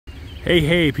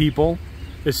Hey people,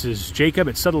 this is Jacob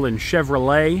at Sutherland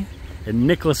Chevrolet in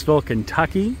Nicholasville,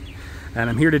 Kentucky, and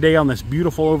I'm here today on this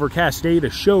beautiful overcast day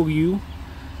to show you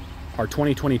our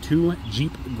 2022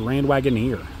 Jeep Grand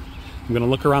Wagoneer. I'm going to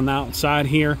look around the outside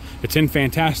here. It's in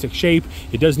fantastic shape.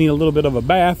 It does need a little bit of a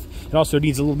bath. It also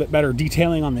needs a little bit better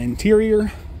detailing on the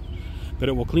interior, but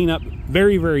it will clean up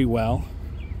very, very well.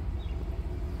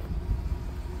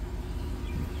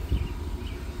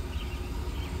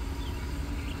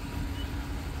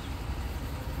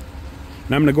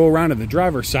 And I'm going to go around to the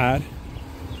driver's side.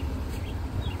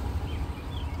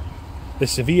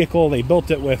 This vehicle, they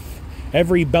built it with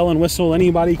every bell and whistle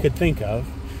anybody could think of.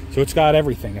 So it's got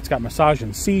everything. It's got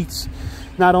massaging seats.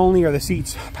 Not only are the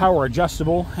seats power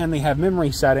adjustable, and they have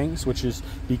memory settings, which is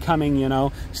becoming, you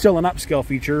know, still an upscale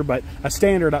feature, but a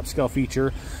standard upscale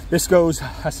feature. This goes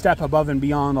a step above and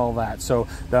beyond all that. So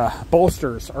the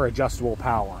bolsters are adjustable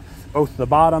power, both the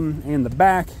bottom and the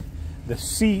back. The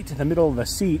seat, the middle of the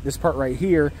seat, this part right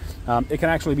here, it can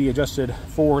actually be adjusted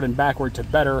forward and backward to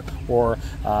better or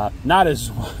not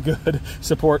as good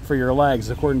support for your legs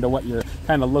according to what you're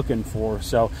kind of looking for.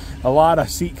 So a lot of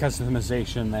seat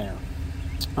customization there.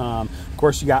 Of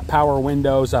course, you got power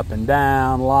windows up and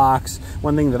down, locks.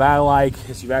 One thing that I like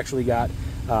is you've actually got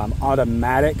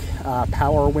automatic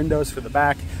power windows for the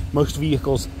back. Most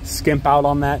vehicles skimp out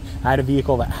on that. I had a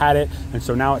vehicle that had it, and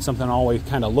so now it's something I always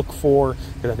kind of look for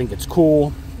because I think it's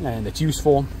cool and it's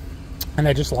useful, and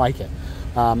I just like it.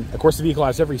 Of course, the vehicle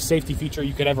has every safety feature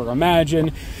you could ever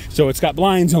imagine. So it's got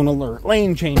blind zone alert,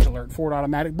 lane change alert, forward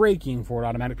automatic braking, forward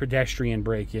automatic pedestrian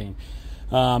braking.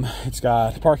 It's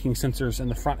got parking sensors in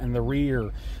the front and the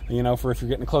rear, you know, for if you're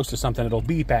getting close to something, it'll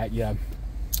beep at you.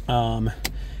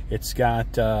 It's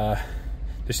got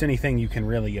just anything you can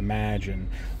really imagine.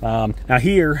 Now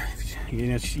here,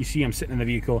 you see I'm sitting in the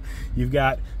vehicle. You've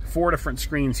got 4 different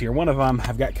screens here. One of them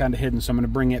I've got kind of hidden, so I'm going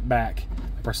to bring it back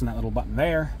by pressing that little button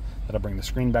there. That'll bring the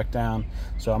screen back down.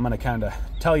 So I'm going to kind of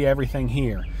tell you everything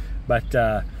here. But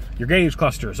your gauge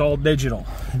cluster is all digital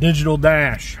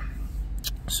dash.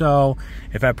 So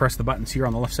if I press the buttons here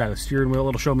on the left side of the steering wheel,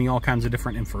 it'll show me all kinds of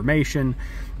different information.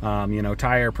 You know,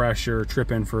 tire pressure,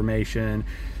 trip information.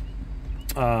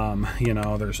 You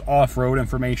know, there's off-road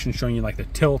information showing you like the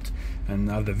tilt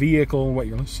and of the vehicle, what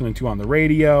you're listening to on the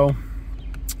radio.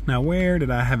 Now, where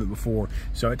did I have it before?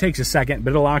 So it takes a second,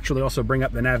 but it'll actually also bring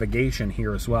up the navigation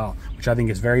here as well, which I think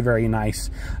is very, very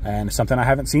nice and something I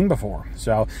haven't seen before.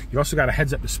 So you also got a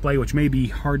heads-up display, which may be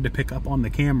hard to pick up on the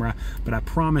camera, but I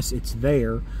promise it's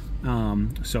there.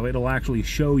 So it'll actually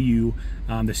show you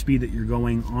the speed that you're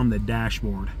going on the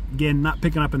dashboard. Again, not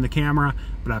picking up in the camera,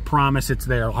 but I promise it's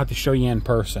there. I'll have to show you in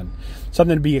person.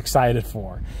 Something to be excited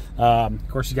for. Of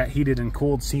course, you got heated and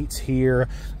cooled seats here.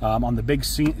 On the big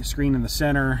screen in the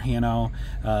center, you know,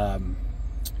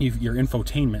 your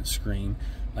infotainment screen.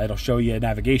 It'll show you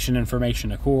navigation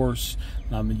information, of course.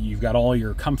 You've got all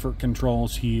your comfort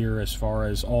controls here, as far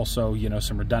as also, you know,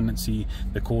 some redundancy,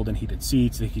 the cooled and heated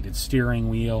seats, the heated steering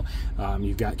wheel.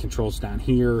 You've got controls down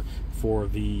here for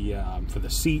the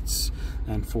seats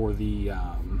and for the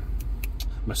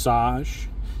massage.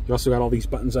 You also got all these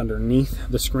buttons underneath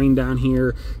the screen down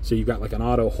here. So you've got like an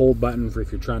auto hold button for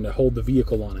if you're trying to hold the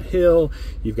vehicle on a hill.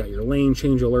 You've got your lane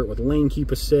change alert with lane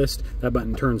keep assist. That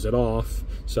button turns it off.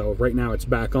 So right now it's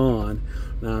back on.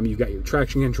 You've got your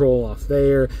traction control off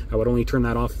there. I would only turn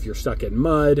that off if you're stuck in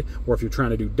mud or if you're trying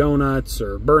to do donuts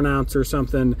or burnouts or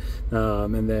something.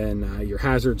 And then your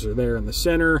hazards are there in the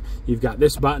center. You've got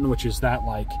this button, which is that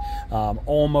like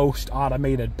almost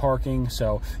automated parking.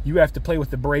 So you have to play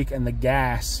with the brake and the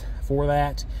gas for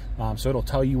that. So it'll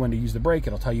tell you when to use the brake,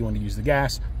 it'll tell you when to use the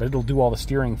gas, but it'll do all the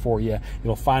steering for you.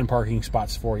 It'll find parking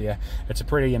spots for you. It's a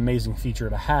pretty amazing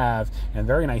feature to have and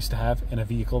very nice to have in a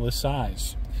vehicle this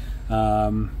size.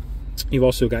 You've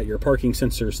also got your parking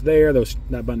sensors there.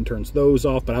 That button turns those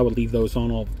off, but I would leave those on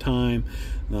all the time.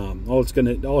 All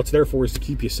it's there for is to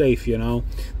keep you safe, you know.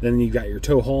 Then you've got your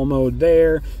tow haul mode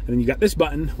there, and then you got this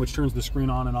button which turns the screen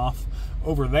on and off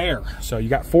over there. So you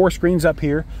got 4 screens up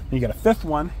here, then you got a 5th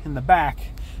one in the back.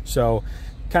 So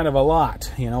kind of a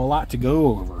lot, you know, a lot to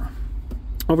go over.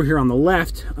 Over here on the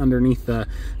left, underneath the,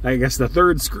 I guess the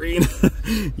 3rd screen,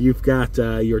 you've got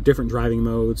your different driving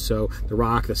modes. So the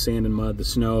rock, the sand and mud, the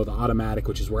snow, the automatic,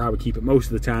 which is where I would keep it most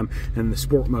of the time, and the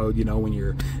sport mode, you know, when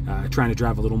you're trying to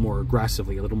drive a little more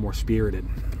aggressively, a little more spirited.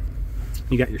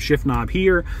 You got your shift knob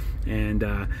here, and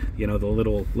you know, the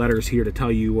little letters here to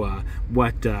tell you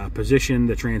what position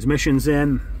the transmission's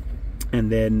in. And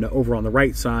then over on the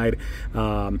right side,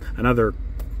 another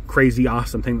crazy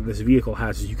awesome thing that this vehicle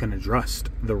has is you can adjust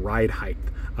the ride height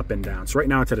up and down. So right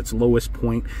now it's at its lowest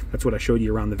point. That's what I showed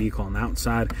you around the vehicle on the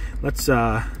outside. Let's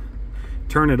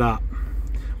turn it up.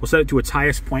 We'll set it to its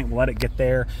highest point. We'll let it get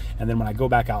there, and then when I go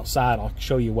back outside, I'll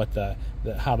show you what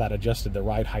how that adjusted the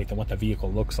ride height and what the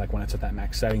vehicle looks like when it's at that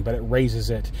max setting. But it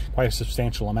raises it quite a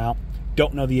substantial amount.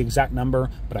 Don't know the exact number,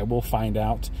 but I will find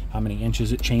out how many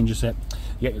inches it changes it.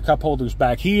 You got your cup holders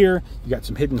back here. You got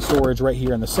some hidden storage right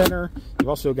here in the center. You've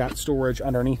also got storage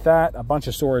underneath that, a bunch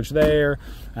of storage there,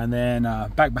 and then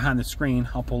back behind the screen,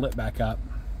 I'll pull it back up.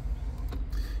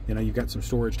 You know, you've got some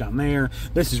storage down there.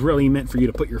 This is really meant for you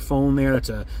to put your phone there. That's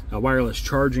a wireless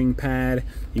charging pad.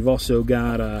 You've also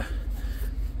got a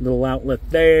little outlet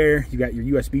there. You got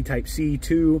your USB Type-C,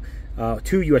 two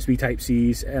USB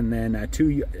Type-Cs, and then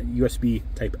two USB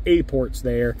Type-A ports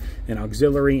there, an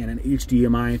auxiliary, and an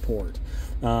HDMI port.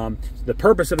 The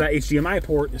purpose of that HDMI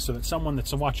port is so that someone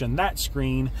that's watching that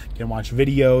screen can watch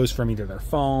videos from either their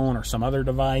phone or some other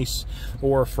device,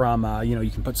 or from, you know,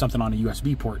 you can put something on a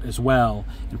USB port as well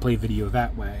and play video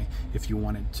that way if you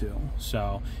wanted to.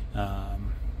 So,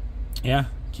 yeah,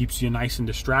 keeps you nice and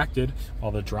distracted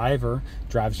while the driver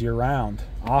drives you around.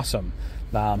 Awesome.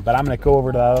 But I'm going to go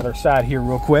over to the other side here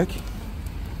real quick.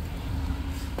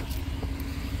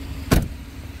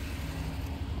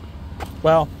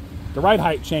 Well, the ride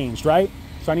height changed, right?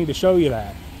 So I need to show you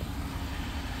that.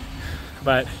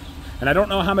 And I don't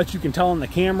know how much you can tell on the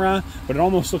camera, but it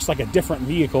almost looks like a different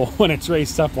vehicle when it's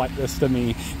raised up like this to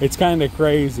me. It's kind of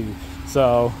crazy.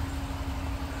 So,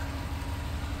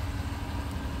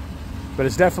 but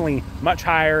it's definitely much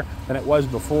higher than it was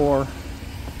before.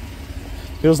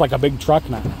 Feels like a big truck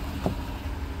now.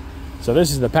 So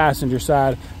this is the passenger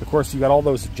side. Of course, you got all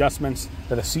those adjustments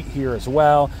to the seat here as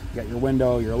well. You got your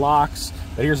window, your locks.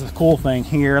 But here's the cool thing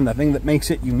here, and the thing that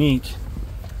makes it unique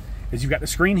is you've got the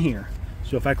screen here.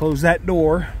 So if I close that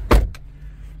door,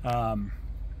 I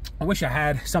wish I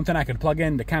had something I could plug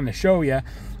in to kind of show you.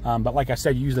 But like I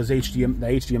said, you use those the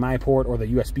HDMI port or the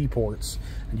USB ports,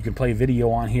 and you can play video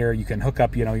on here. You can hook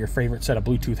up, you know, your favorite set of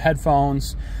Bluetooth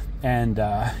headphones, and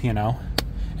you know,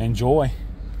 enjoy.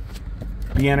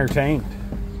 Be entertained.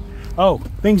 Oh,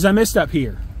 things I missed up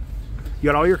here. You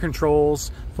got all your controls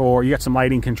for, you got some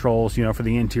lighting controls, you know, for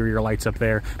the interior lights up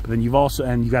there. But then you've also,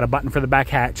 and you got a button for the back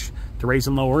hatch to raise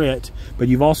and lower it. But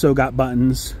you've also got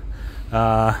buttons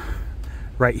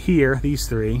right here, these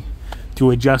three,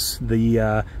 to adjust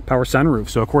the power sunroof.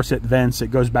 So of course it vents, it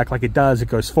goes back like it does, it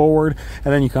goes forward.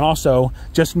 And then you can also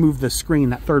just move the screen,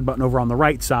 that third button over on the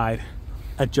right side,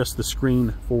 adjust the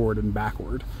screen forward and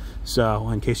backward. So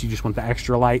in case you just want the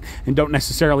extra light and don't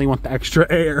necessarily want the extra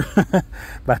air.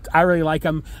 But I really like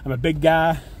them. I'm a big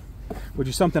guy, which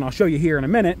is something I'll show you here in a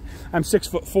minute. I'm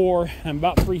 6'4", I'm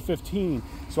about 315.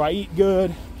 So I eat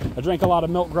good. I drank a lot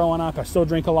of milk growing up. I still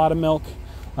drink a lot of milk.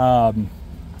 I'll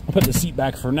put the seat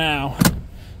back for now.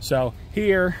 So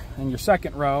here in your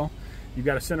second row, you've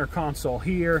got a center console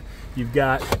here. You've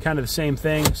got kind of the same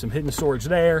thing, some hidden storage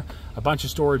there, a bunch of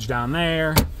storage down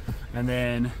there. And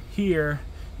then here,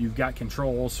 you've got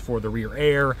controls for the rear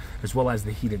air as well as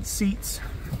the heated seats.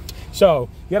 So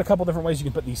you got a couple different ways you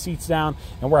can put these seats down,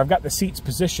 and where I've got the seats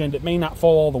positioned, it may not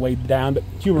fall all the way down, but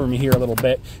humor me here a little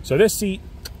bit. So this seat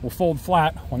will fold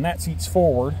flat when that seat's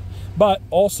forward, but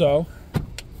also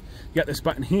you got this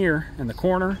button here in the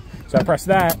corner. So I press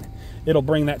that, it'll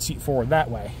bring that seat forward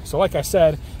that way. So like I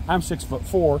said, I'm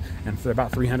 6'4" and for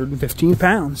about 315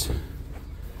 pounds.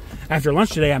 After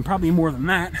lunch today, I'm probably more than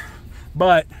that,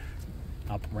 but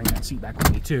I'll bring that seat back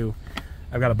with me too.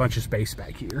 I've got a bunch of space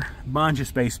back here.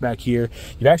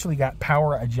 You've actually got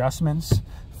power adjustments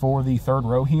for the third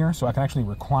row here, so I can actually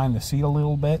recline the seat a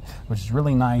little bit, which is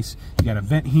really nice. You got a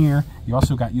vent here. You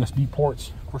also got USB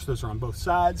ports. Of course, those are on both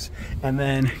sides. And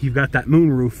then you've got that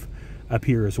moonroof up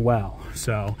here as well.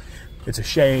 So it's a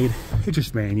shade. It's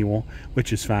just manual,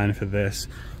 which is fine for this.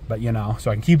 But you know,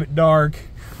 so I can keep it dark.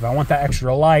 If I want that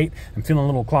extra light, I'm feeling a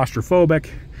little claustrophobic,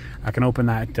 I can open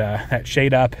that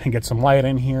shade up and get some light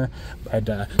in here. But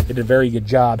they did a very good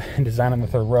job in designing the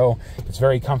third row. It's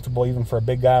very comfortable even for a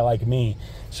big guy like me.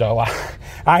 So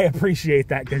I appreciate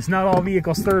that, because not all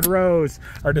vehicles' third rows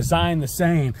are designed the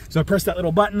same. So I press that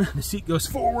little button, the seat goes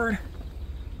forward,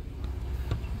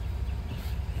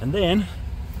 and then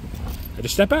I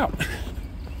just step out.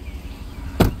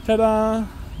 Ta-da!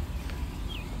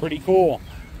 Pretty cool.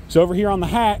 So over here on the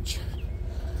hatch,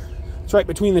 it's right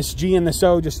between this G and this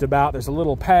O just about. There's a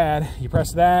little pad. You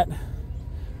press that,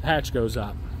 the hatch goes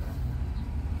up.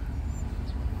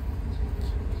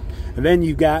 And then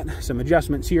you've got some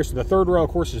adjustments here. So the third row, of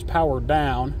course, is powered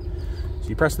down. So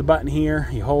you press the button here,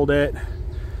 you hold it,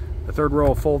 the third row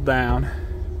will fold down.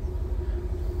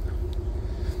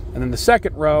 And then the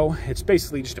second row, it's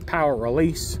basically just a power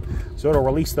release. So it'll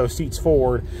release those seats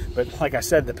forward. But like I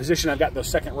said, the position I've got those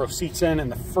second row seats in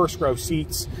and the first row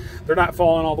seats, they're not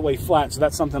falling all the way flat. So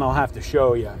that's something I'll have to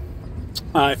show you.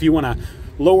 If you want to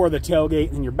lower the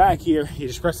tailgate in your back here, you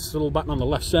just press this little button on the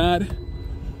left side.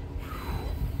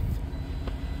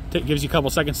 It gives you a couple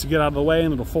seconds to get out of the way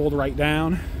and it'll fold right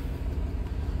down.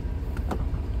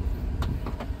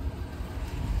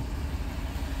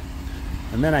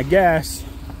 And then I guess,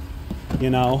 you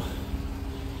know,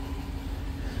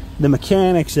 the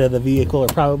mechanics of the vehicle are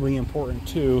probably important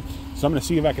too. So I'm going to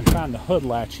see if I can find the hood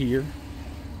latch here.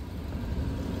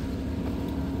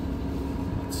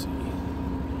 Let's see.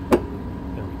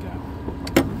 There we go.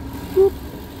 Whoop.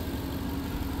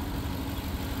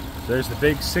 So there's the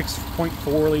big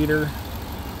 6.4 liter.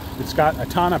 It's got a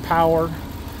ton of power.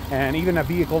 And even a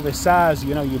vehicle this size,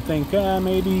 you know, you'd think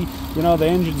maybe, you know, the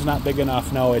engine's not big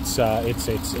enough. No, it's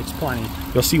plenty.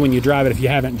 You'll see when you drive it if you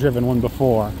haven't driven one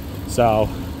before. So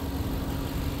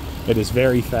it is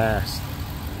very fast.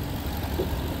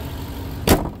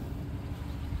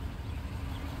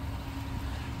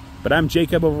 But I'm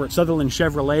Jacob over at Sutherland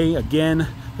Chevrolet. Again,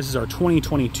 this is our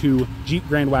 2022 Jeep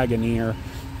Grand Wagoneer.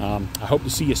 I hope to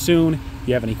see you soon. If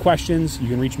you have any questions, you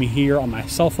can reach me here on my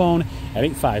cell phone at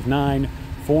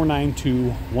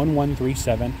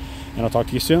 859-492-1137. And I'll talk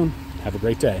to you soon. Have a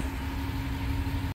great day.